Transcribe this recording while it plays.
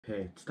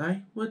here.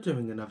 Today we're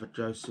doing another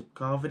Joseph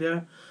car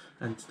video,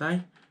 and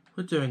today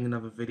we're doing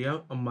another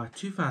video on my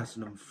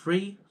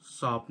 2003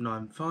 Saab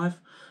 9.5,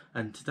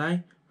 and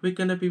today we're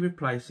going to be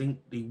replacing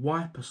the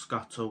wiper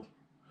scuttle.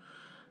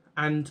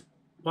 And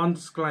one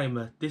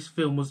disclaimer, this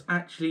film was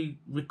actually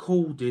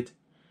recorded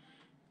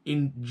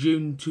in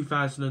June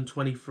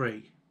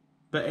 2023.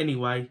 But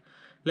anyway,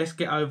 let's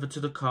get over to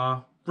the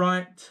car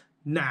right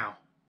now.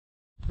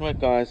 Right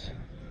guys,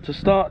 to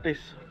start this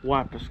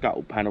wiper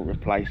scuttle panel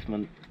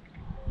replacement,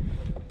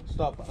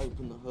 start by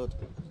open the hood.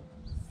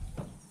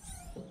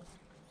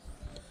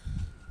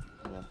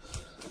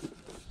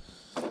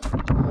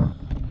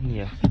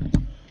 Yes.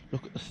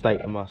 Look at the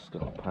state of my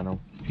scuttle panel.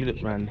 If you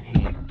look around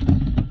here,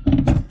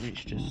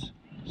 it's just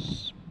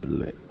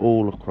split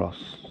all across.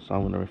 So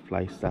I'm going to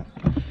replace that.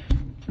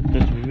 I'm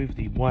going to remove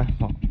the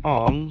wiper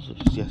arms.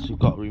 Yes, we've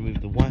got to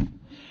remove the wiper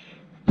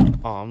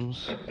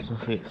arms. So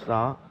here it's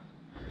that.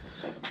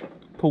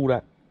 Pull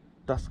that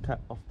dust cap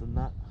off the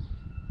nut.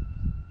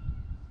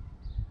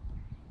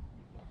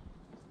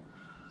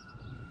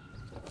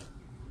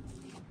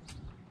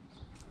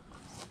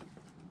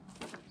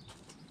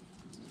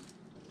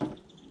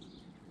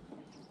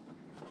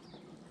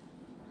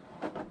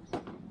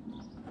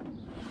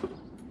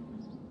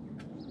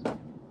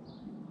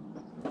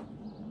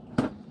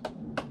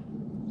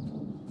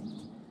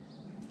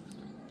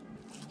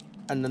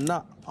 And the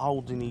nut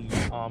holding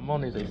the arm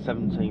on is a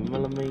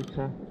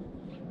 17mm.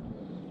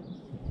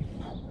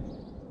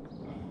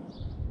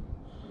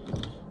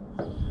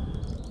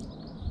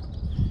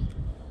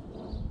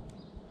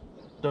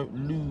 Don't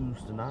lose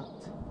the nut.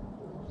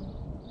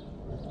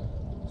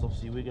 So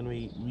obviously we're going to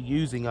be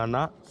reusing our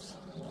nuts.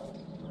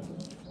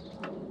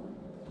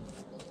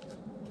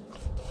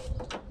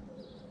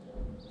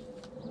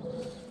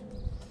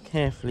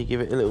 Carefully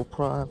give it a little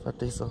pry. I've had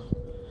this off.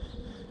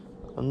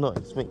 I'm not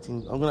expecting,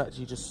 I'm going to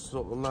actually just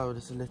sort of lower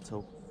this a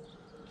little.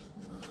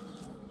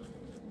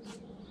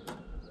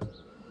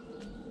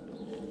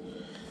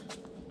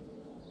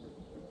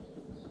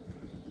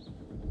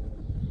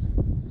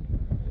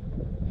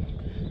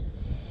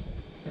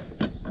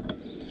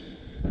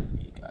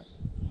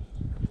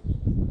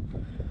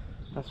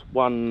 That's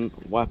one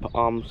wiper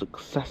arm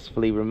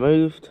successfully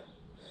removed.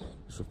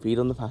 Just repeat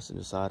on the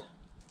passenger side.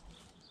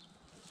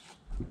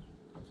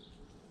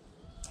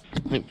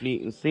 Hopefully you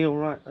can see all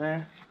right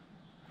there.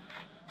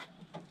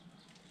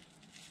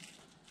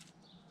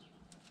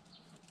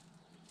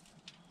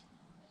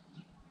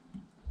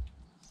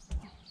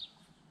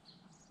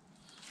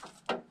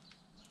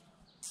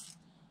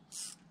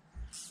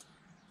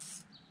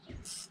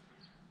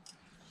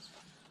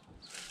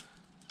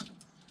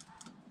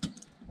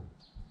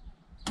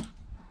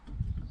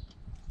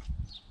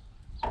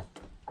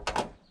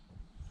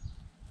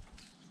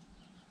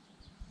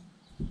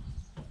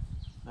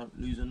 Don't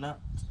lose a nut.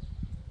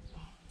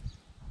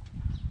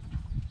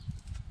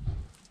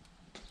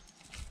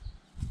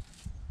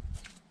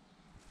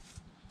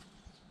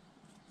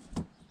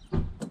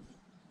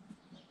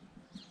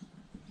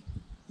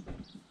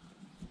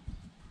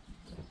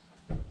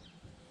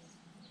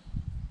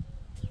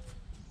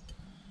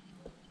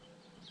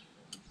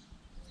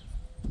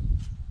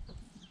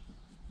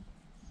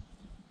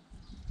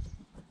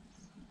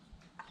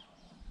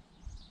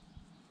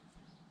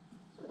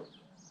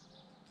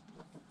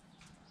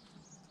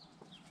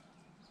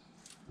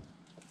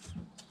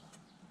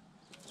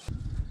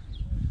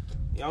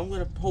 I'm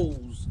going to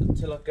pause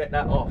until I get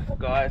that off,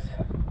 guys.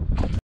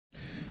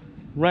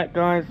 Right,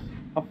 guys,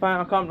 I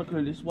can't look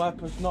at this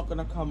wiper's not going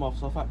to come off,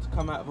 so I've had to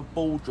come out of a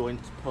ball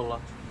joint puller.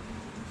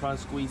 Try and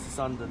squeeze this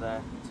under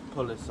there to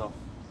pull this off.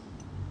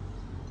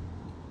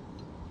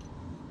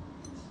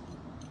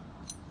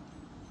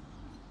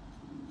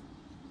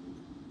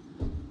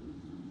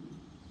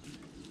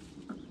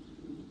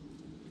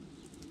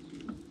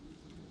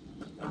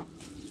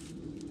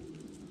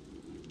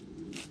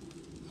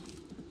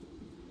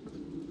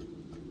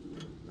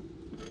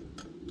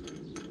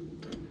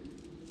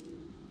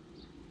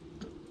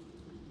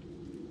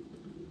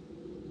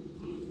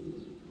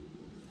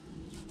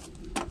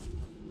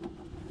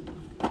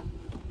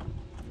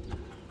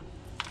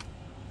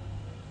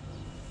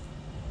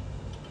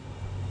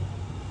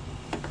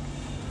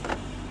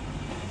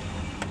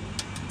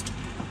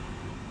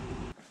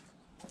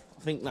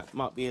 I think that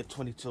might be a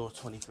 22 or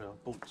 23. I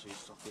bought two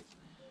sockets.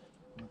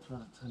 I'm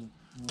trying to turn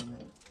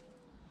it.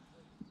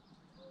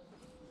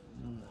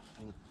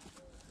 Nothing.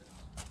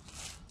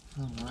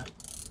 Alright.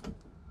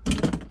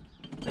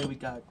 There we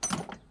go.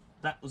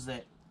 That was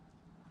it.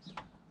 It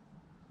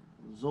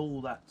was all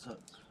that took.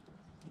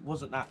 It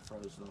wasn't that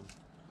frozen on.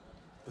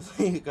 But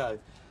there you go.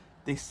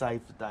 This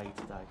saved the day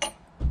today.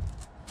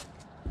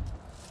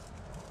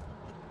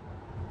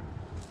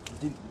 I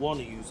didn't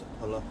want to use a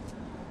puller.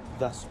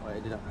 That's what I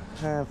ended up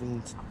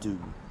having to do.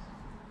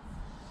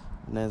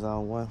 And there's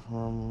our wiper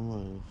arm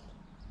removed.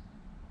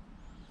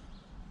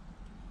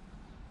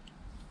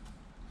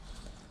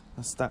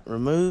 That's that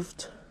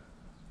removed.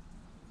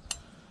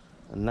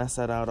 And that's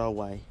that out our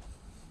way.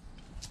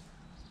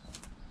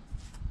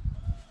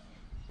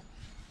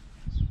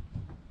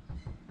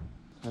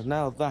 And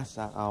now that's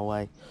out our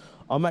way,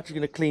 I'm actually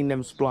going to clean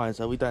them splines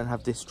so we don't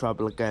have this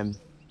trouble again.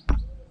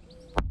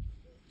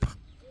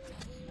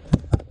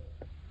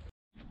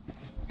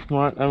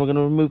 Right, and we're going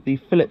to remove the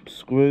Phillips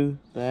screw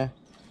there.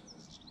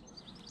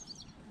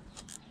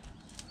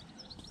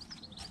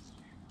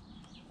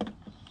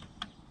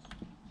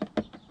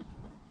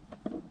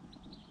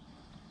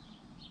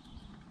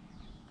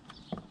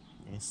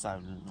 It's so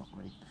not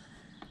really.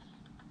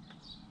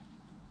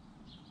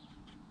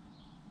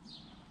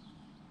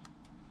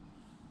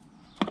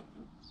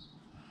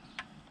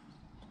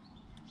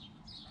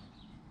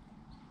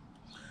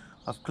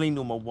 I've cleaned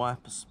all my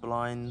wiper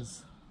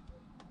splines,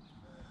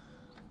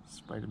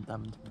 sprayed them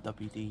down with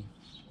WD.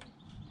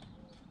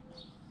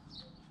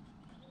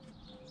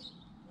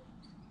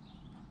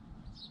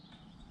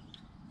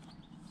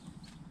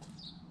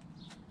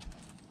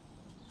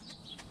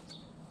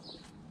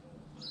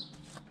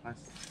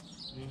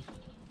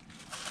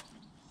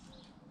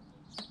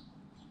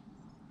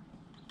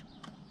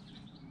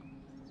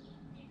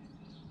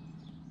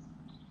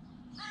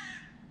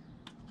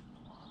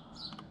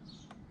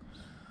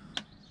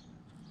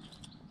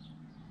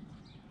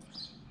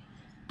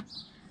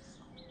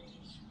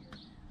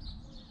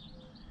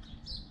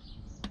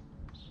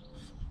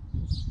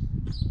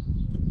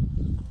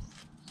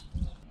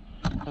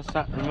 That's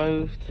that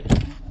removed.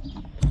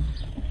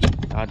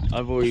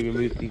 I've already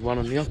removed the one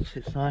on the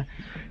opposite side.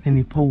 Then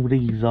you pull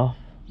these off.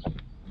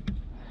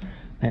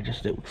 They're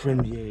just little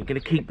trims. Yeah, you're gonna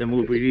keep them.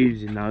 We'll be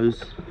using those,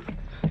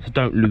 so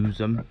don't lose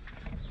them.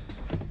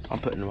 I'm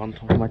putting them on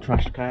top of my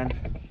trash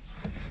can.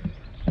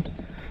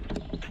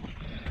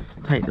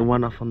 Take the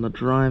one off on the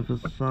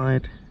driver's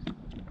side.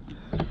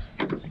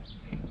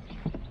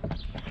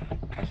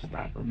 That's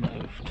that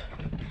removed.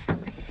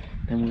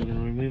 Then we're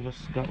gonna remove a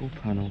scuttle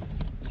panel.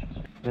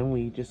 Then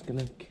we're just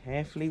gonna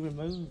carefully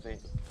remove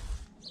it.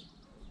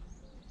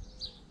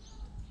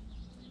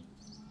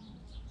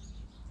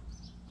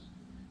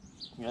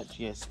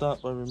 Actually, yeah,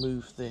 start by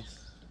remove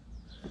this.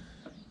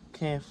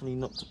 Carefully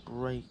not to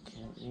break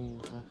it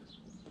either.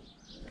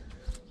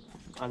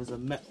 And there's a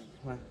metal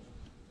plate.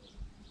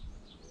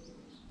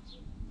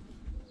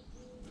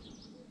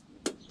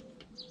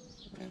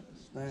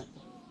 That's that.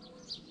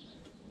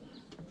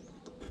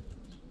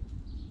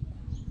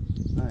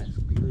 That's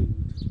glued.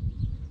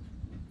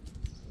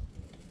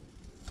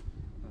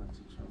 I have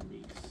to try and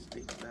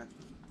re-stick that.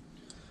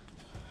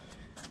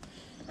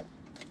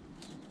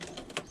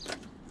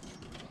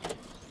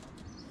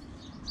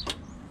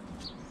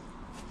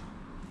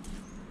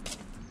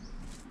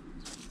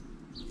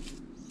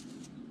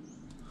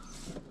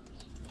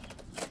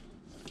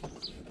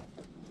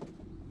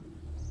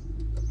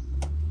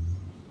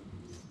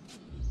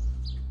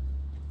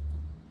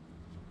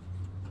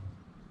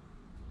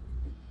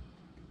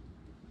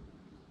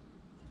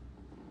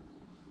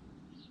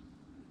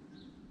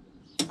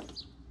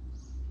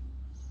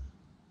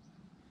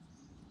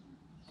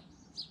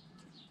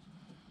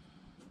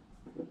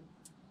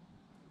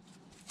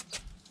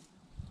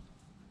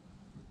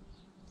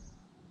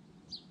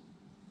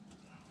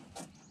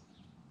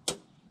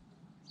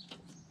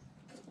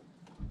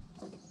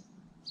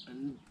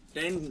 And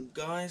then,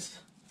 guys,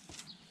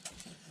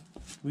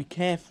 we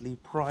carefully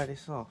pry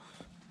this off.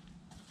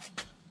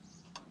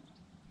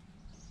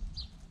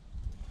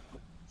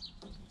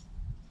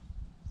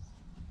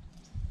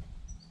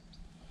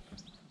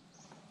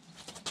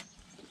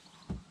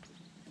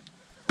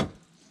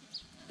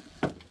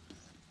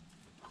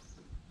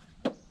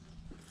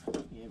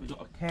 Yeah, we've got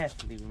to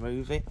carefully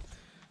remove it.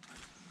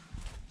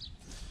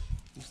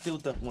 We still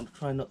don't want to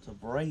try not to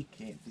break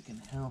it if we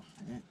can help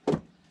it.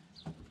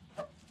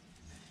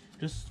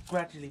 Just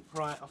gradually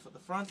pry it off at the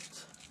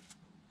front.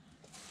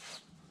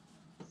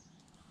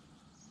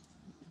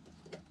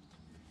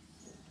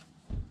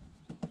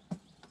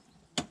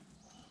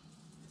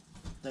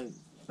 Don't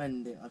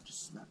bend it, I've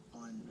just snapped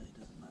behind it, it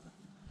doesn't matter.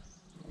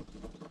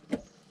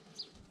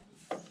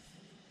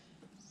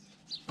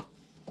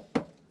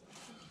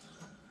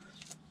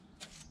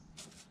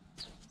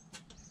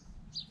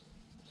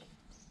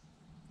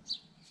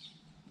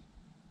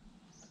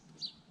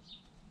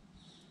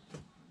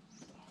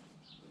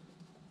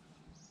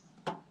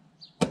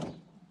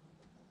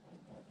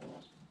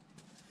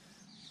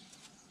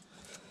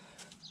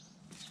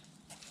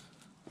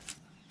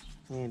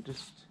 And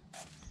just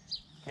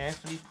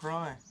carefully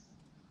pry.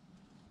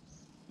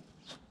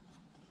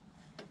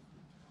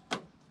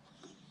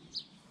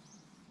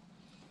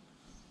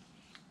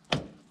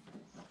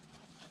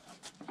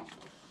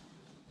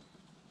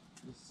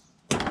 Just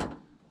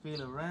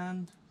feel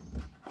around.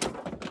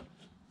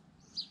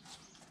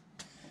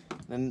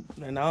 Then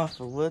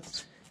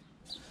afterwards,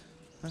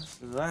 that's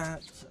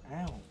that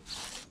out.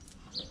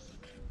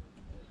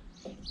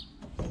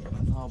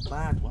 That's our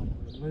bad one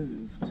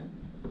removed.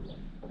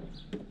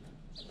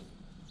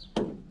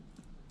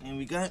 Here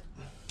we go.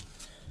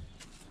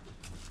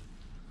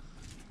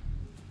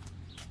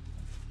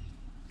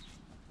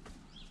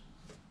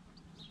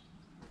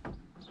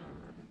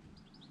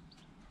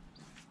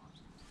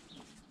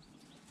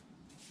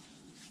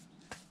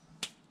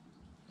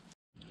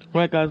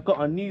 Right guys, got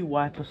a new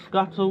wiper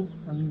scuttle,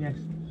 and yes,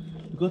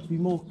 we've got to be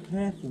more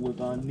careful with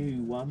our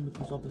new one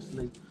because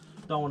obviously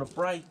don't want to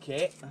break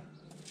it.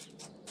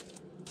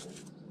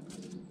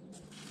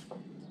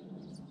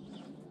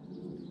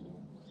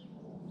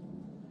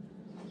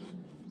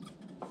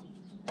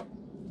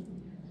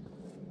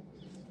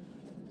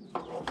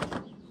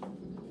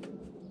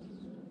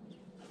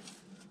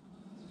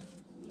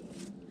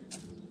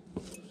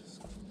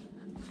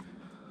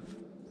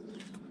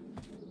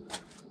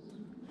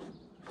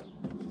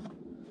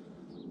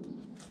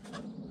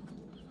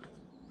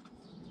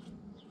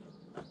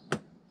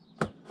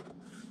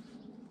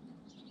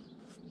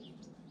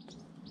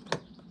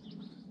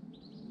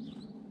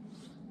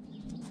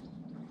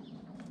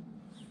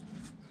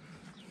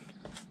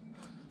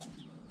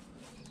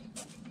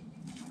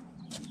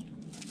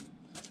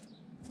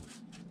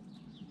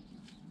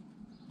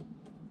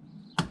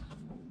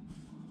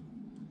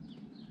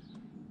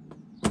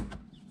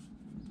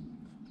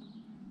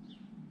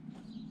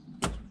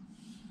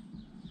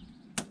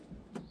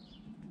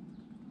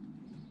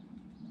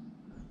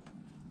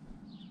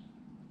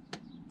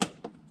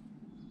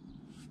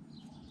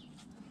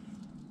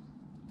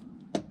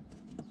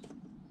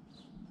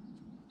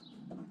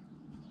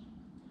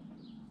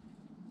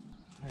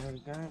 There we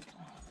go.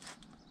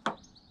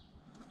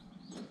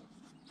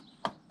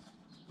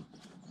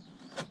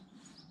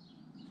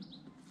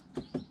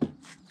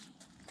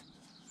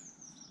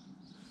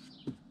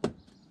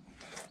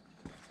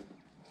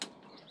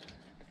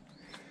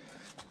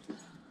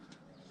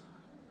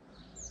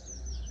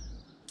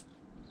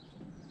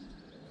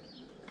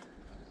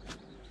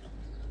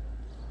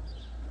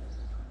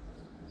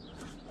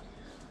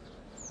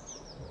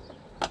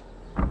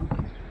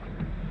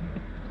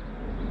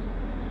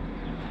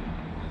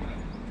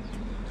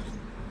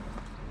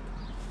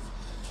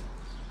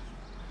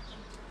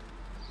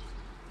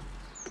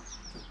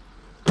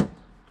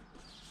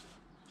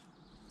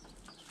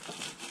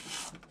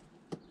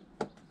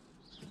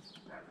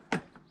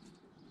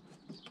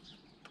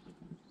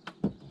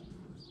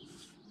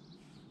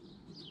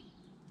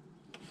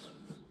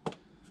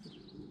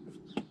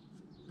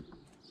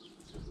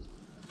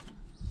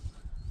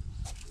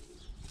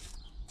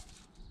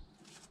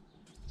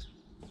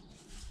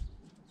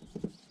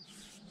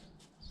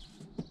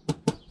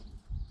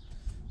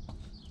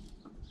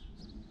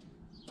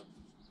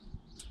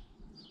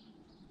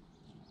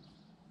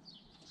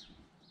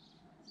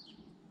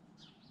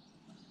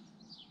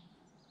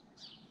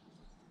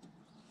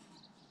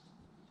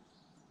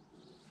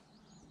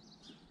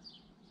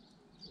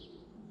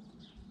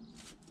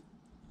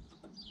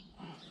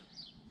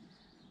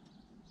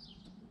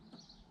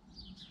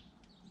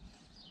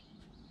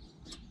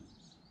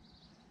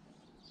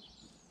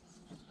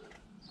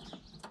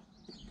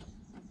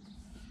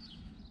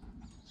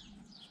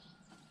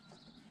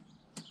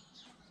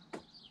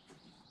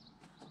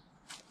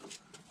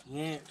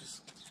 Yeah,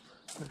 just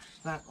push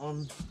that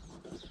on.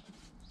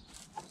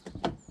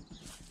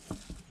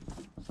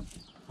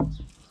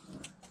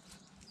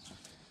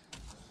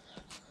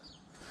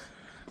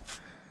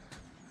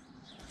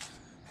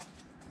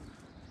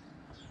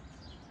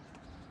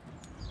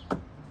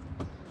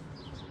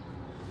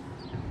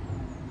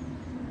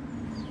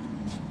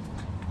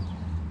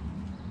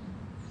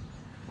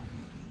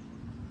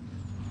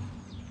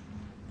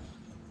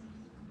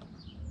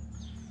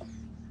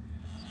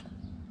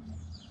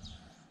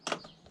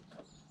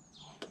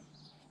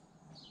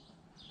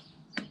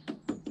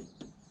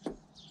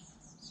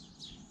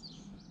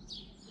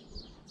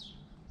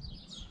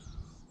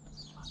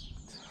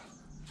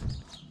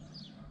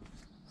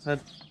 So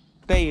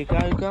there you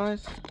go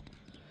guys,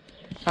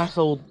 that's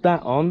all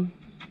that on.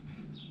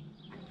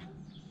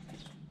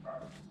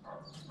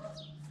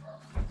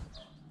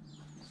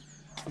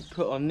 We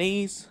put on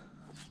these.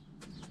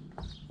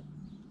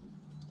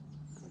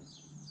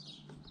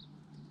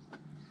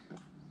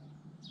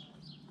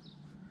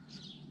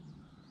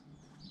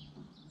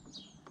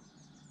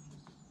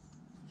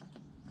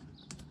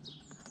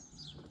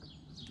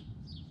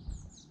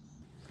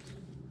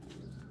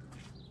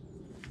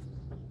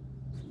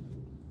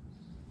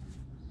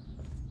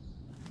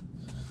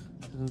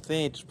 And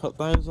there, just put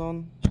those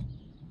on.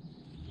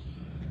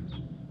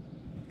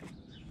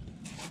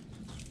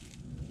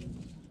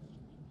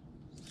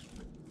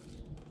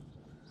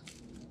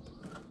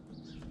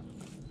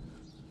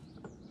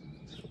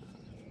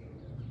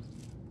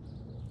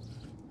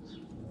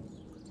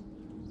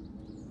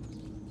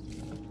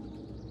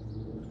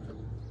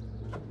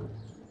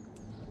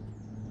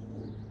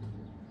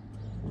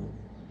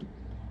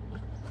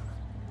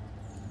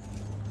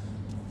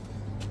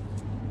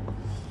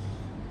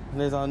 And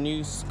there's our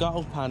new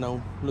scuttle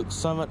panel. Looks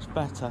so much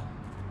better.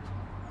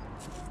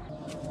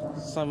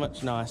 So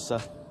much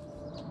nicer.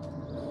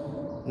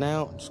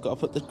 Now, just got to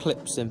put the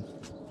clips in.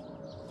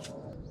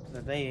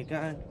 So there you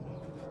go.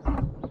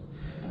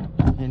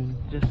 And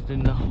just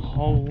in the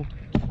hole.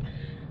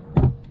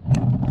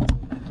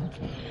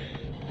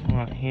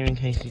 Right here, in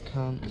case you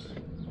can't.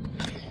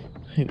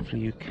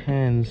 Hopefully you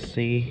can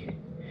see.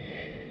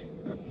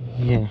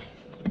 Yeah.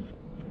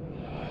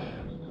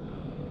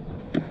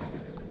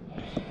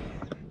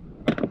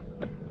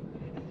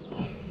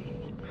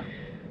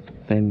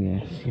 then yeah,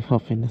 see if I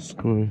think the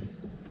screw.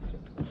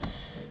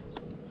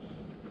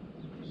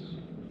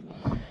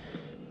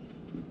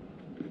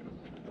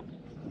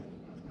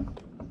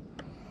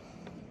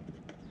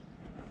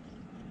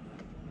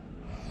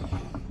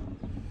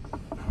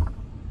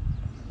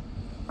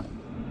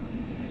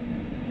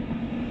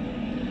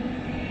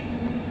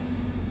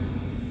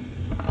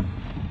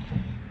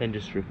 Then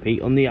just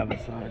repeat on the other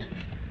side.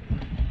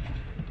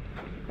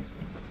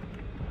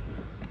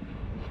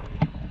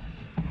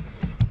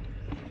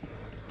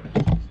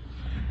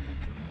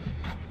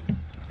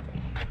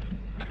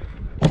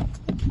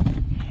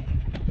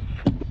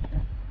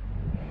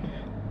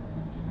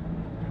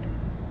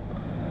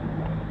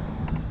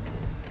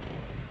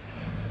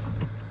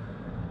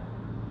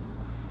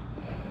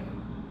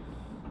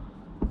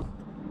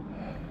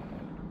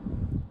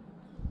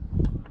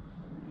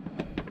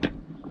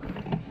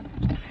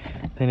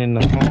 Then in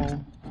the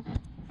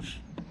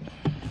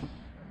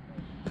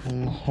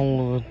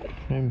hole of the,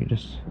 maybe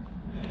just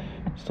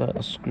start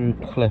to screw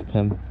clip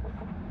him.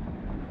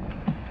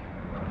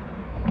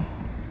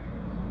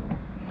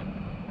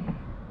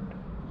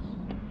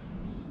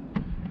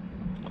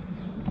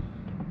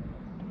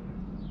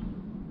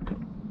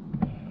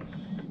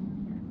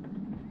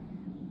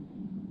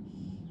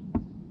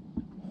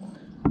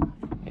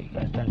 There you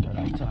go, don't go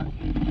that tight.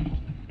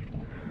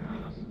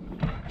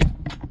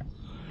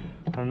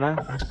 And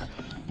that's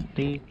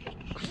the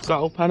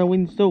scuttle panel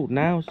installed.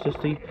 Now it's just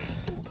to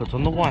put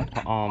on the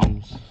wiper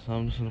arms. So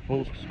I'm just going to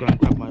go and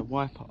grab my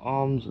wiper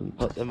arms and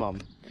put them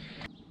on.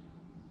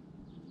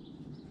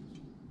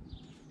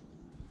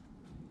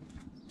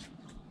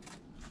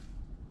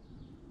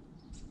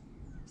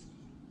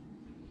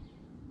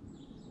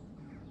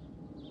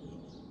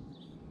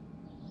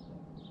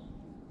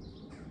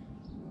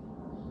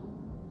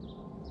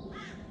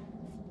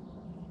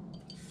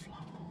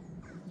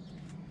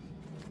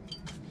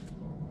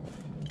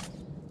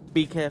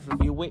 Be careful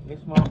of your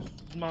witness mark,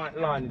 might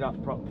line it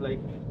up properly,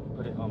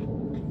 put it on.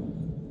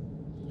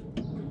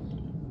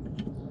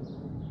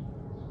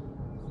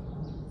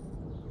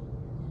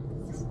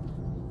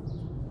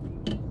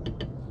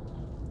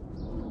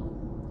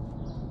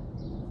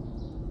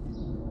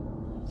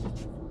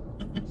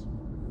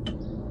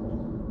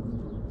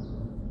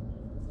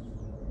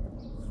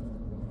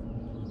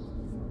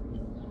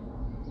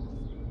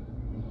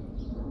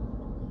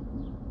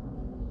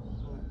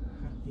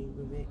 Happy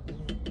with it.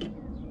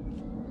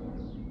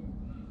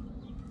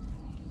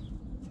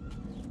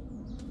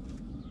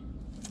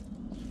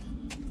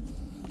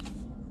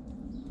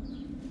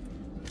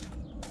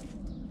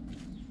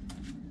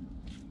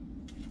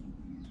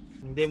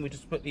 And then we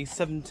just put the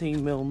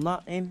 17mm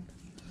nut in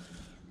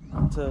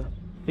to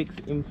fix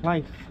it in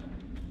place.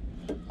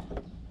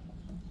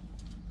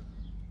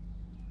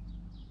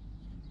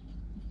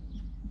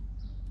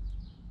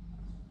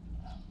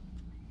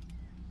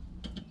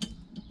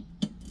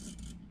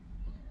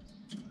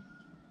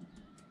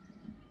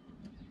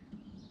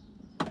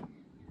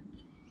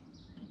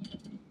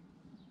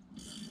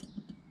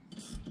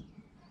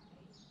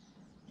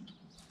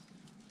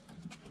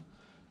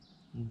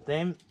 And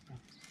then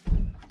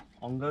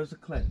on goes the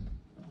clip.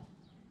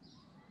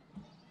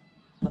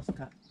 Dust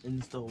cap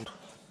installed.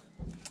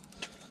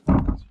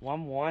 That's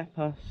one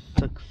wiper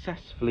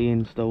successfully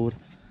installed.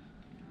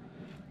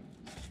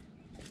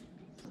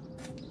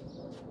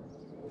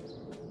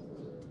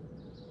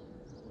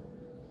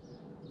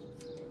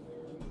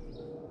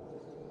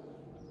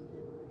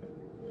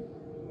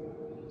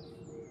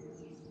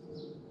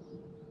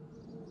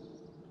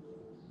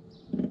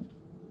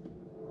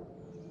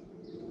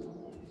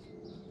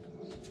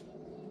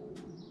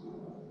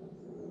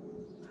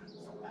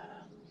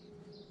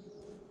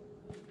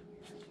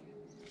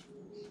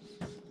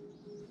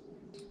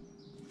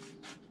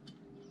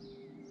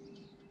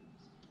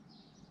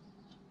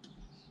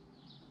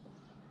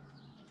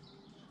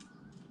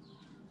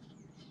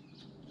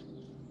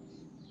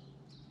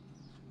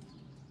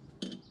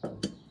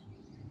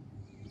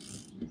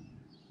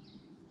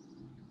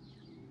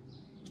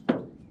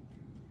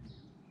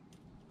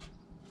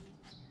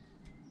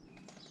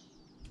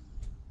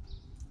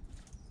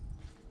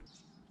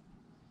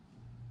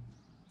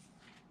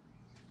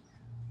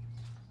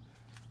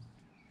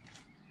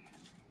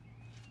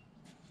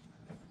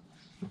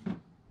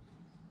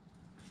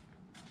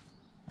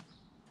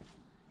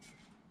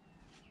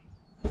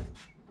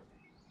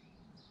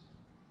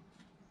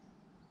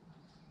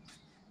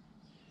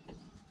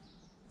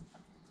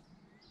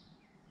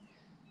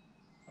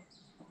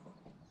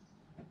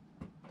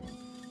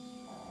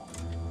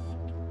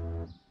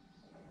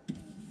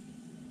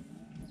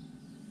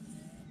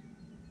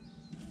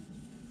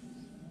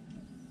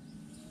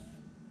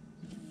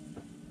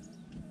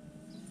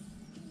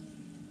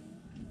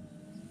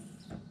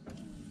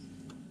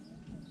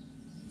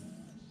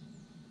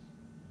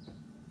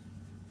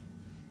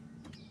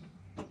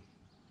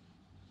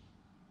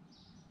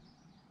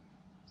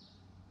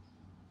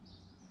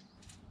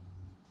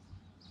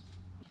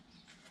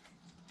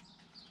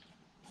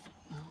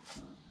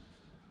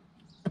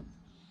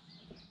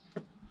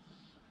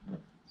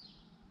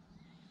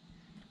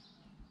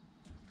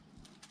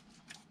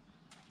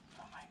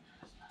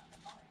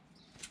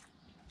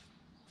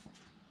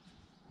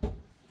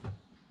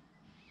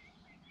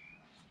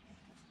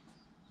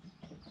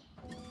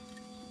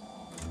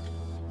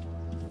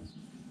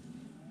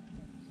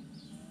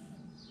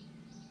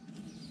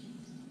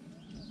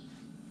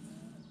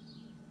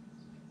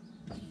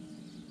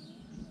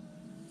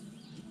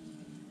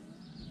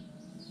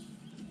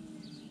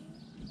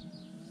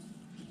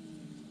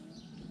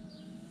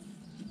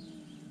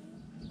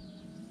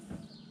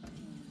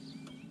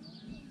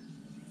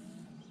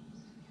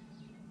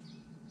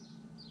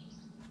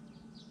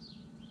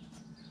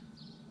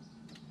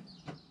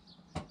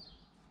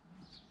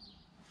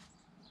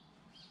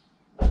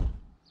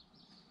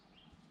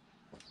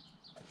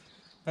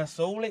 That's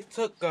all it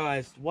took,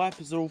 guys.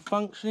 Wipers are all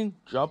functioning,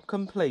 job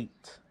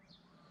complete.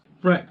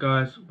 Right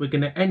guys, we're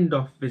going to end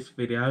off this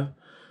video,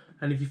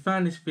 and if you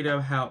found this video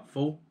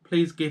helpful,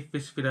 please give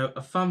this video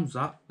a thumbs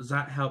up, as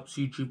that helps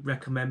YouTube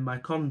recommend my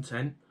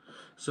content.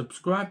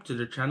 Subscribe to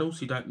the channel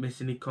so you don't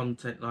miss any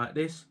content like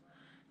this.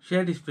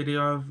 Share this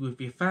video with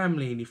your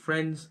family and your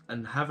friends,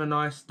 and have a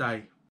nice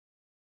day.